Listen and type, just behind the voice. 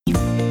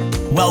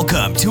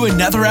Welcome to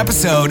another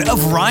episode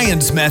of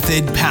Ryan's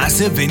Method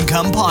Passive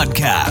Income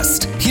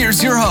Podcast.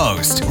 Here's your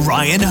host,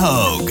 Ryan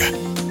Hogue.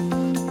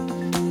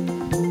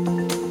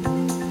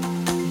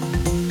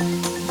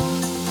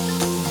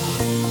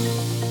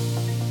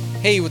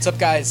 Hey, what's up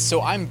guys? So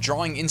I'm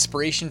drawing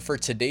inspiration for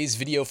today's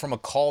video from a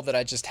call that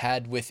I just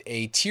had with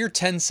a tier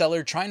 10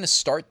 seller trying to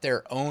start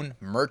their own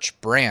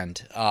merch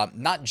brand.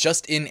 Not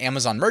just in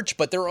Amazon merch,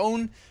 but their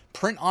own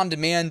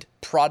print-on-demand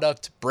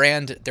product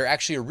brand. They're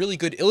actually a really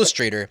good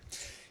illustrator.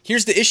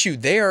 Here's the issue.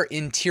 They are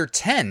in tier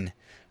 10,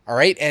 all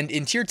right? And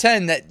in tier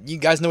 10, that you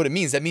guys know what it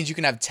means. That means you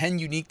can have 10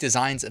 unique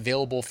designs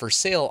available for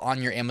sale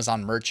on your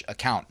Amazon merch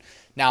account.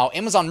 Now,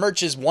 Amazon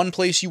merch is one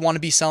place you want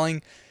to be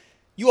selling.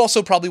 You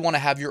also probably want to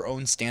have your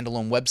own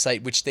standalone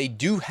website, which they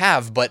do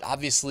have, but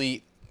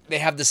obviously they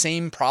have the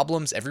same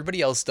problems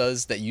everybody else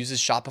does that uses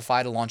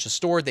Shopify to launch a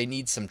store. They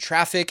need some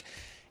traffic.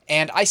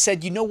 And I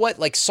said, you know what,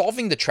 like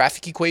solving the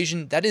traffic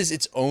equation, that is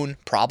its own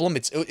problem.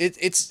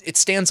 It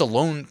stands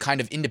alone kind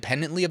of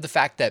independently of the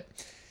fact that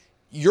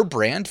your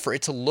brand, for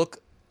it to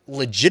look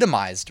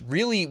legitimized,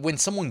 really when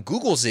someone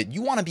Googles it,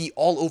 you want to be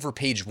all over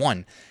page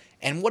one.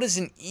 And what is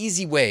an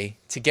easy way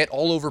to get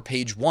all over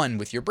page one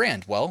with your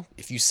brand? Well,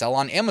 if you sell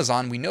on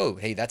Amazon, we know,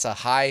 hey, that's a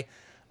high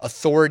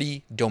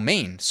authority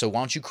domain. So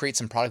why don't you create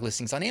some product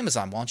listings on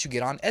Amazon? Why don't you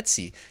get on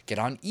Etsy, get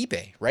on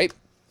eBay, right?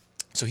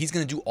 So he's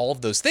going to do all of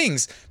those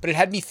things, but it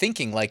had me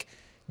thinking like,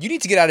 you need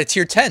to get out of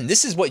tier 10.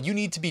 This is what you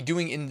need to be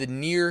doing in the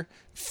near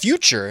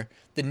future,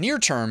 the near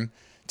term,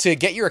 to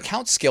get your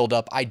account scaled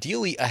up,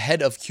 ideally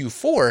ahead of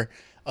Q4,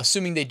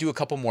 assuming they do a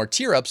couple more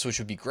tier ups, which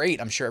would be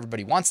great. I'm sure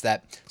everybody wants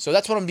that. So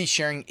that's what I'm going to be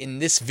sharing in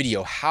this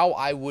video, how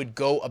I would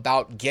go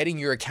about getting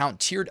your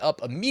account tiered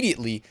up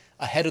immediately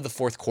ahead of the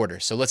fourth quarter.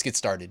 So let's get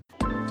started.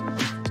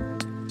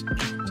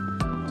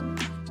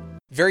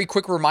 Very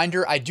quick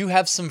reminder, I do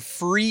have some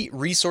free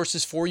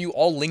resources for you,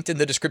 all linked in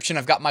the description.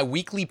 I've got my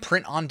weekly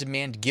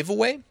print-on-demand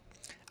giveaway.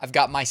 I've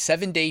got my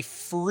 7-day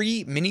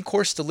free mini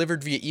course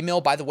delivered via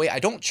email. By the way, I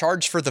don't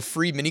charge for the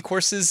free mini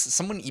courses.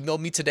 Someone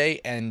emailed me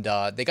today and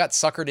they got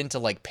suckered into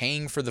like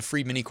paying for the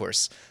free mini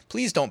course.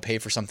 Please don't pay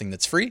for something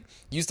that's free.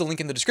 Use the link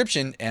in the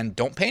description and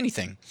don't pay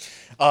anything.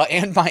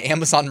 And my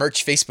Amazon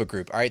merch Facebook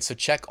group. All right, so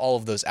check all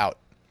of those out.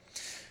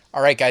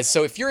 All right, guys,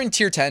 so if you're in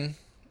tier 10,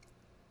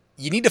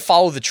 you need to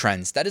follow the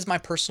trends. That is my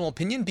personal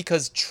opinion,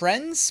 because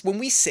trends, when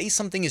we say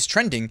something is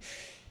trending,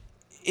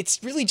 it's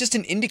really just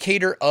an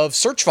indicator of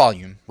search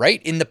volume,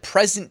 right? In the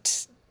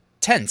present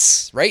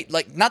tense, right?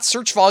 Like not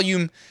search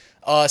volume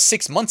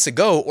 6 months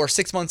ago or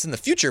 6 months in the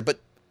future, but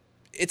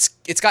it's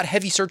got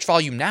heavy search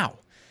volume now.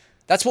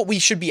 That's what we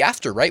should be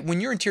after, right?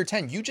 When you're in tier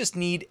 10, you just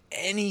need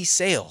any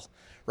sale,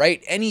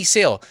 right? Any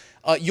sale.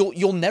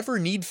 You'll never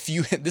need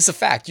this is a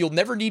fact. You'll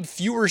never need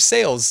fewer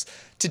sales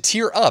to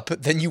tier up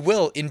than you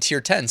will in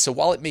tier 10. So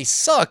while it may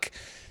suck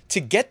to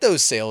get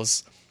those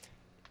sales,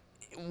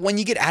 when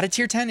you get out of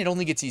tier 10, it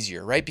only gets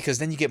easier, right? Because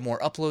then you get more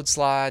upload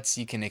slots,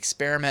 you can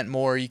experiment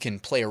more, you can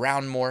play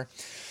around more.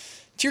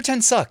 Tier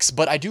 10 sucks,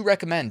 but I do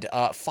recommend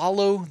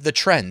follow the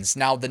trends.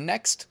 Now, the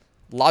next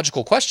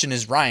logical question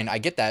is, Ryan, I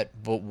get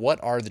that, but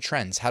what are the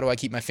trends? How do I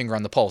keep my finger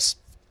on the pulse?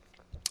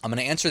 I'm going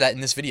to answer that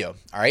in this video,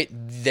 all right?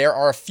 There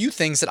are a few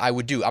things that I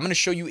would do. I'm going to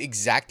show you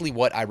exactly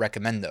what I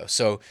recommend, though.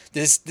 So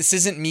this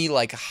isn't me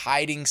like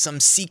hiding some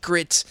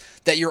secret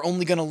that you're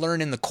only going to learn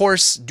in the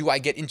course. Do I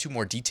get into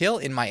more detail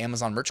in my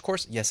Amazon merch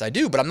course? Yes, I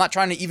do, but I'm not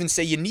trying to even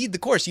say you need the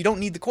course. You don't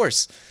need the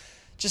course.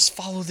 Just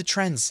follow the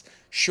trends.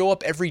 Show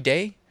up every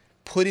day,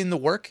 put in the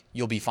work,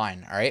 you'll be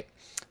fine, all right?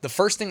 The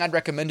first thing I'd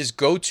recommend is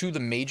go to the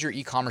major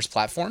e-commerce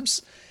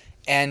platforms.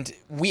 And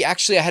I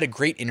had a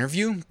great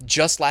interview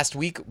just last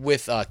week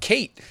with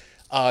Kate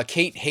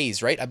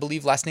Hayes, right? I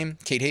believe last name,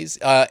 Kate Hayes.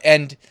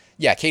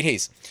 Kate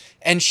Hayes.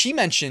 And she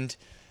mentioned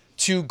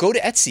to go to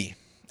Etsy,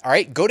 all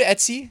right? Go to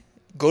Etsy,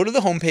 go to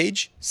the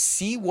homepage,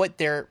 see what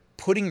they're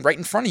putting right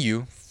in front of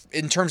you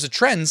in terms of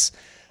trends.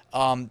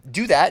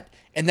 Do that.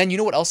 And then you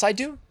know what else I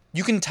do?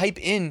 You can type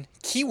in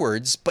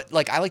keywords, but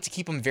like I like to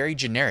keep them very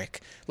generic.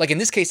 Like in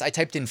this case, I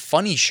typed in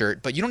funny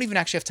shirt, but you don't even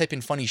actually have to type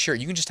in funny shirt.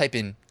 You can just type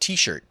in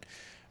t-shirt.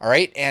 All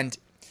right. And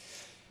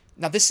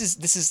now this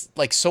is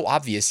like so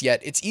obvious, yet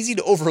it's easy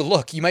to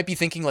overlook. You might be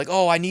thinking like,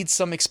 oh, I need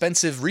some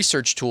expensive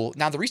research tool.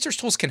 Now the research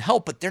tools can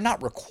help, but they're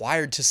not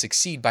required to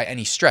succeed by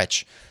any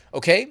stretch.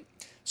 Okay.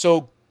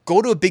 So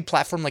go to a big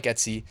platform like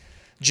Etsy,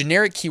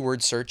 generic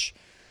keyword search,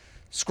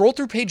 scroll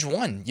through page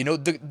one. You know,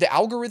 the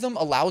algorithm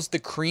allows the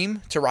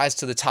cream to rise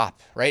to the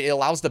top, right? It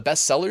allows the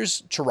best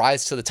sellers to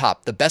rise to the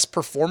top, the best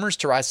performers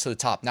to rise to the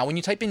top. Now, when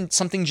you type in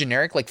something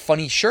generic like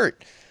funny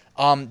shirt,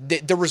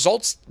 the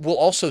results will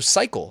also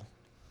cycle.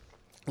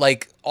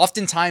 Like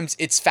oftentimes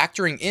it's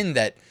factoring in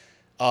that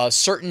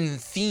certain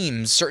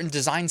themes, certain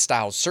design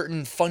styles,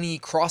 certain funny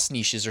cross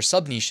niches or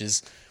sub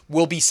niches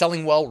will be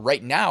selling well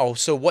right now.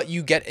 So what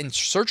you get in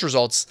search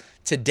results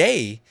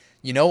today,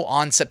 you know,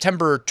 on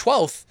September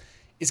 12th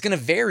is going to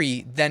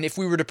vary than if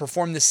we were to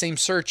perform the same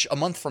search a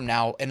month from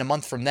now and a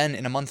month from then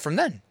and a month from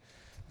then.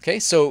 Okay.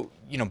 So,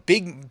 you know,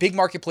 big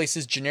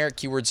marketplaces, generic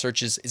keyword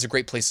searches is a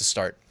great place to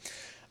start.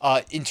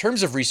 In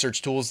terms of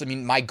research tools, I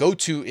mean, my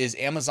go-to is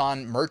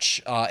Amazon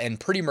Merch and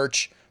Pretty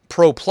Merch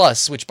Pro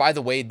Plus, which, by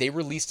the way, they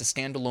released a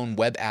standalone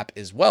web app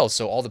as well.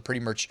 So all the Pretty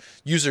Merch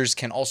users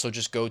can also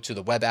just go to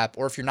the web app,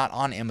 or if you're not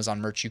on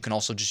Amazon Merch, you can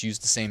also just use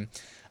the same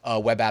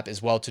web app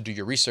as well to do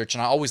your research.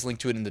 And I always link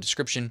to it in the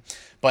description.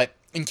 But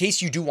in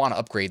case you do want to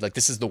upgrade, like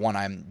this is the one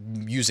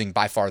I'm using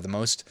by far the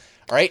most.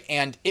 All right.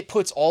 And it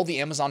puts all the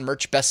Amazon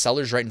Merch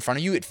bestsellers right in front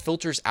of you. It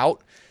filters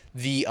out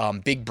the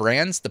big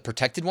brands, the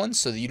protected ones,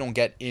 so that you don't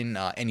get in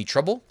any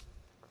trouble,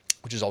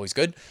 which is always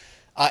good.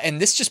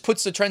 And this just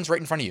puts the trends right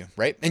in front of you,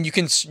 right? And you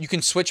can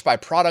switch by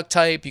product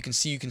type. You can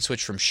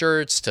switch from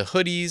shirts to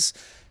hoodies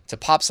to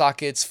pop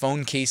sockets,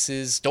 phone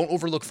cases. Don't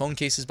overlook phone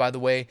cases, by the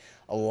way.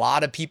 A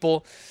lot of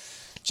people,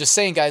 just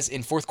saying, guys,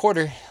 in fourth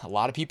quarter, a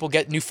lot of people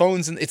get new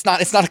phones, and it's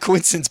not a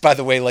coincidence, by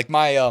the way. Like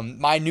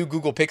my new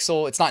Google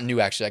Pixel, it's not new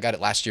actually. I got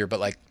it last year, but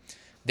like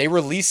they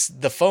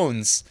released the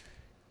phones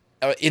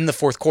in the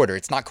fourth quarter.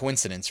 It's not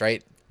coincidence,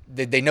 right?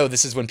 They know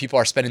this is when people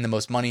are spending the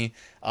most money.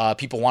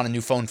 People want a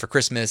new phone for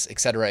Christmas, et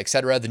cetera, et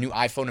cetera. The new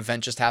iPhone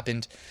event just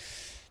happened.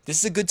 This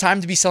is a good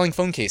time to be selling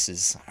phone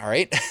cases, all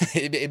right?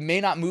 It may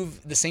not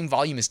move the same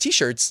volume as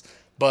t-shirts,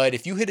 but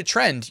if you hit a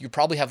trend, you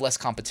probably have less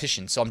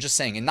competition. So I'm just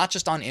saying, and not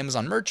just on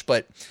Amazon Merch,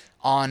 but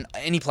on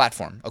any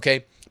platform,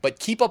 okay? But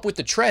keep up with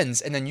the trends,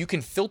 and then you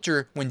can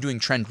filter when doing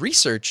trend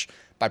research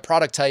by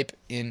product type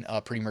in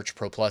Pretty Merch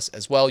Pro Plus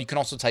as well. You can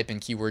also type in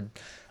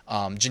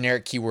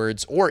generic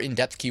keywords or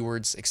in-depth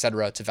keywords,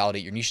 etc., to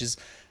validate your niches.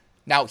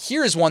 Now,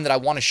 here is one that I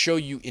want to show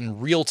you in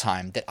real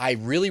time that I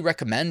really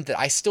recommend, that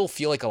I still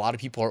feel like a lot of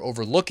people are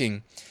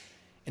overlooking,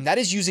 and that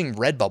is using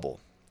Redbubble,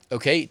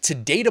 okay, to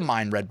data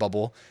mine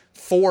Redbubble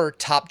for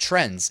top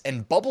trends.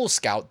 And Bubble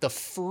Scout, the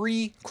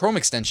free Chrome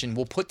extension,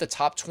 will put the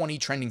top 20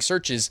 trending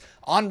searches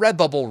on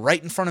Redbubble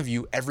right in front of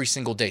you every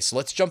single day. So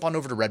let's jump on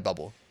over to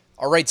Redbubble.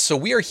 All right, so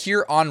we are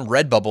here on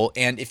Redbubble,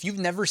 and if you've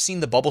never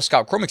seen the Bubble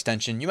Scout Chrome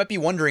extension, you might be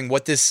wondering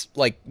what this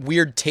like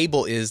weird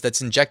table is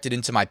that's injected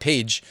into my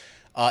page.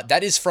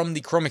 That is from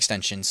the Chrome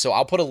extension. So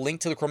I'll put a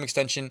link to the Chrome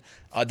extension.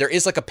 There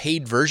is like a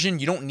paid version.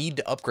 You don't need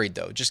to upgrade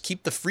though. Just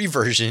keep the free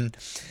version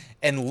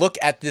and look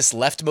at this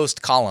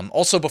leftmost column.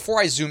 Also, before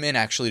I zoom in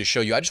actually to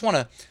show you, I just want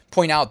to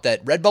point out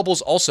that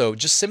Redbubble's also,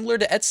 just similar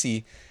to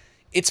Etsy,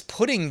 it's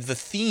putting the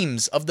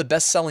themes of the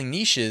best-selling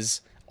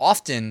niches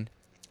often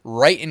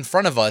right in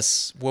front of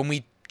us when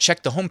we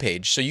check the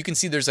homepage. So you can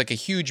see there's like a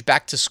huge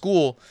back to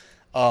school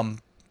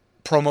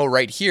promo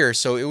right here.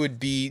 So it would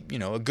be,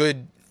 a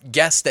good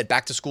guess that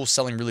back to school is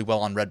selling really well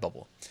on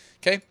Redbubble.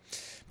 Okay.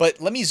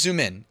 But let me zoom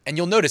in, and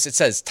you'll notice it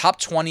says top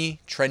 20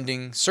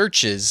 trending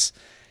searches,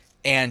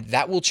 and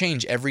that will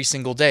change every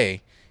single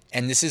day.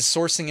 And this is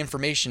sourcing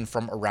information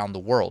from around the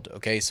world.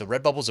 Okay. So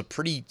Redbubble is a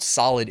pretty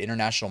solid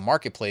international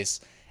marketplace.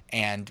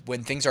 And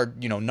when things are,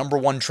 number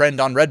one trend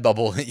on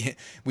Redbubble,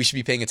 we should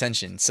be paying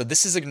attention. So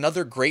this is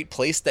another great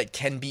place that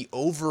can be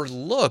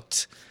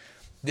overlooked.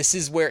 This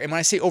is where, and when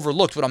I say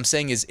overlooked, what I'm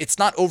saying is it's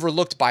not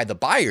overlooked by the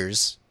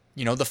buyers.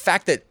 The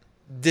fact that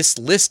this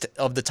list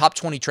of the top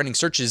 20 trending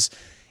searches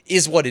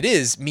is what it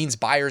is means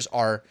buyers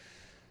are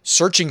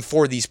searching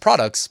for these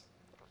products.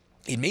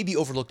 It may be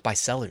overlooked by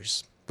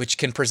sellers, which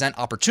can present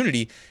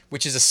opportunity,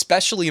 which is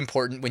especially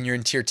important when you're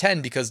in tier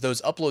 10 because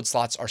those upload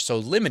slots are so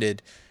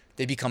limited.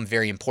 They become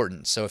very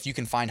important. So if you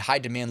can find high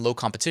demand, low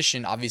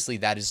competition, obviously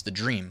that is the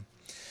dream.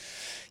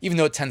 Even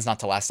though it tends not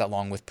to last that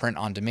long with print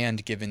on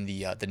demand, given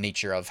the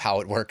nature of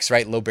how it works,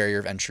 right? Low barrier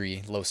of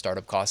entry, low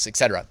startup costs,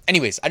 etc.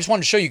 Anyways, I just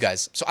wanted to show you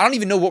guys. So I don't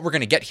even know what we're going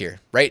to get here,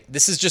 right?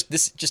 This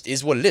just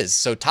is what it is.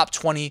 So top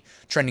 20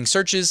 trending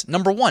searches.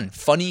 Number 1,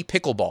 funny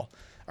pickleball. All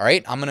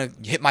right, I'm going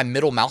to hit my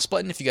middle mouse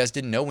button. If you guys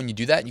didn't know, when you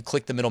do that, you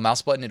click the middle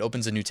mouse button, it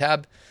opens a new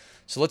tab.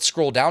 So let's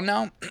scroll down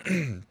now.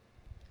 And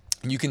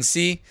you can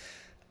see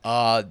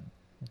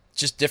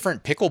just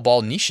different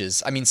pickleball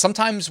niches. I mean,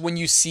 sometimes when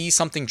you see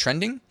something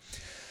trending,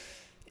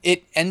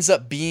 it ends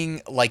up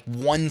being like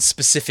one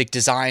specific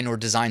design or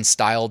design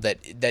style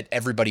that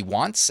everybody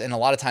wants. And a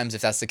lot of times,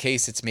 if that's the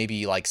case, it's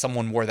maybe like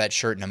someone wore that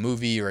shirt in a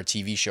movie or a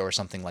TV show or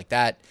something like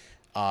that.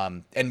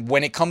 And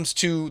when it comes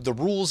to the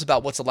rules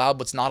about what's allowed,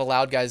 what's not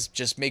allowed, guys,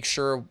 just make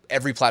sure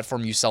every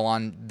platform you sell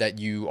on that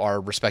you are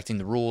respecting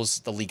the rules,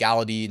 the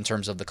legality in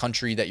terms of the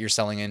country that you're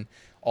selling in,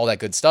 all that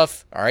good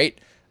stuff. All right.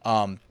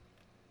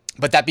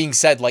 But that being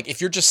said, like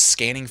if you're just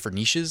scanning for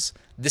niches,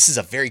 this is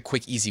a very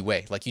quick, easy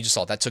way. Like you just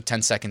saw, that took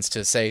 10 seconds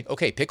to say,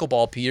 okay,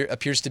 pickleball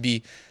appears to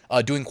be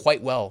doing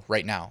quite well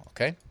right now.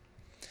 Okay.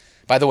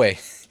 By the way,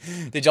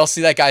 did y'all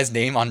see that guy's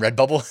name on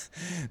Redbubble?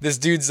 This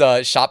dude's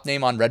shop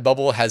name on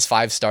Redbubble has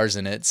 5 stars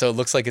in it. So it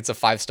looks like it's a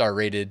 5-star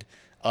rated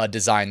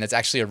design. That's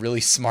actually a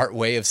really smart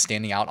way of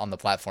standing out on the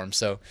platform.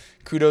 So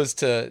kudos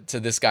to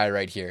this guy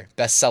right here.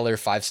 Bestseller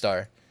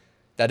 5-star.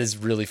 That is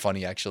really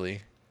funny,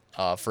 actually,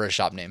 for a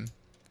shop name.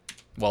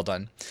 Well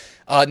done.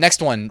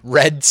 Next one,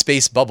 red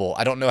space bubble.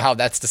 I don't know how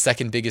that's the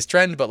second biggest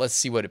trend, but let's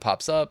see what it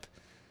pops up.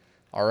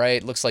 All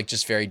right, looks like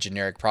just very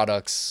generic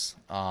products.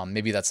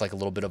 Maybe that's like a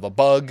little bit of a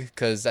bug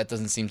because that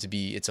doesn't seem to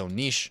be its own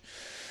niche.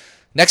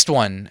 Next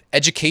one,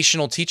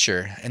 educational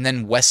teacher, and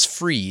then Wes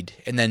Freed,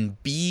 and then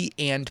Bee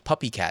and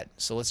Puppy Cat.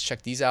 So let's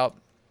check these out.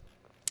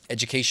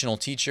 Educational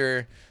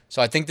teacher.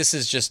 So I think this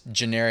is just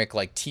generic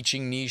like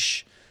teaching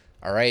niche.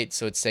 All right,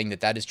 so it's saying that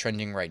that is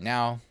trending right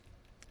now.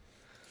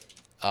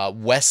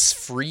 Wes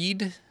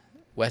Freed.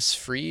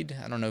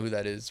 I don't know who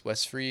that is.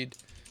 Wes Freed.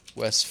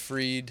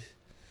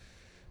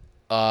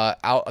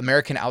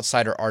 American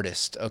Outsider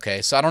artist.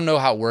 Okay, so I don't know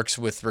how it works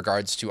with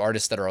regards to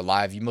artists that are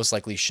alive. You most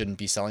likely shouldn't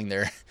be selling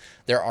their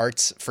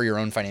arts for your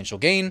own financial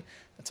gain.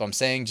 That's what I'm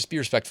saying. Just be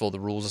respectful of the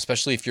rules,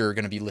 especially if you're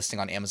going to be listing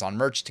on Amazon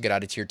merch to get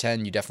out of tier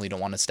 10. You definitely don't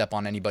want to step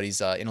on anybody's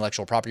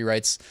intellectual property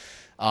rights.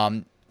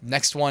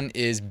 Next one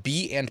is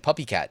Bee and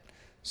Puppy Cat.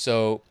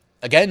 So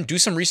again, do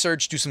some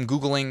research, do some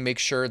Googling, make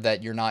sure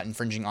that you're not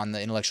infringing on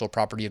the intellectual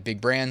property of big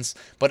brands.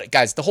 But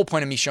guys, the whole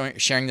point of me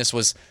sharing this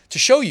was to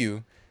show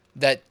you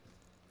that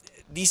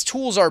these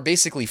tools are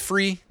basically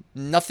free.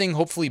 Nothing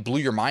hopefully blew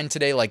your mind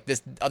today like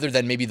this, other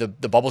than maybe the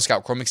Bubble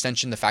Scout Chrome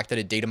extension, the fact that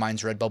it data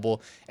mines Redbubble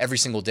every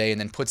single day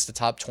and then puts the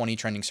top 20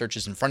 trending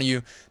searches in front of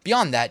you.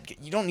 Beyond that,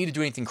 you don't need to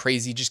do anything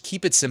crazy. Just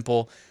keep it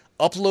simple.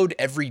 Upload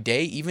every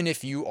day, even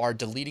if you are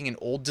deleting an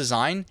old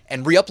design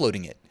and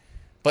re-uploading it.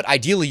 But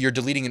ideally, you're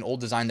deleting an old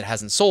design that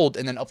hasn't sold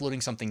and then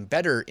uploading something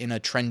better in a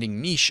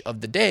trending niche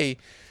of the day.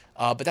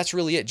 But that's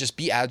really it. Just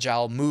be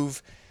agile,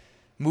 move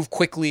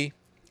quickly.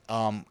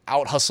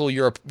 Out hustle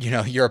your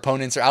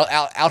opponents, or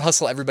out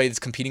hustle everybody that's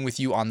competing with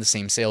you on the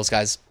same sales,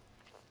 guys.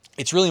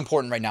 It's really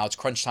important right now. It's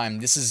crunch time.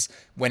 This is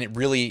when it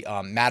really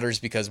matters,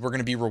 because we're going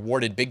to be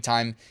rewarded big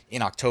time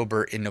in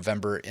October, in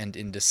November, and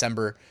in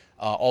December.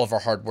 All of our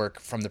hard work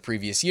from the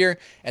previous year,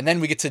 and then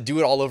we get to do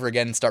it all over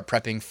again and start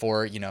prepping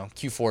for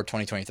Q4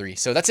 2023.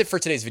 So that's it for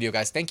today's video,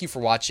 guys. Thank you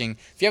for watching.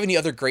 If you have any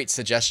other great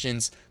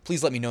suggestions,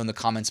 please let me know in the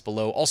comments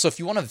below. Also, if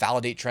you want to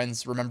validate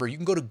trends, remember you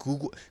can go to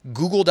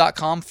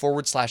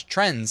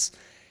google.com/trends,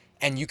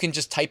 and you can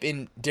just type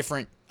in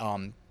different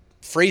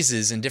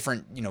phrases and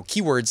different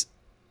keywords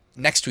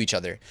next to each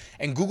other.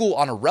 And Google,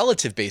 on a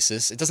relative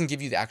basis, it doesn't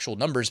give you the actual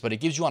numbers, but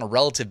it gives you on a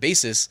relative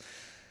basis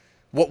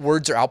what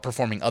words are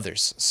outperforming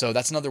others. So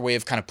that's another way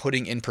of kind of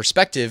putting in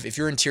perspective. If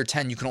you're in tier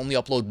 10, you can only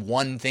upload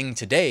one thing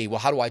today. Well,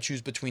 how do I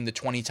choose between the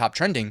 20 top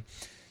trending?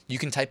 You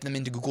can type them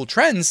into Google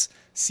Trends,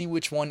 see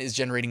which one is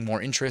generating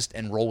more interest,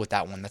 and roll with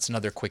that one. That's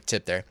another quick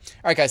tip there.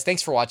 All right, guys,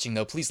 thanks for watching,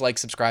 though. Please like,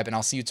 subscribe, and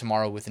I'll see you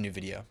tomorrow with a new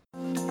video.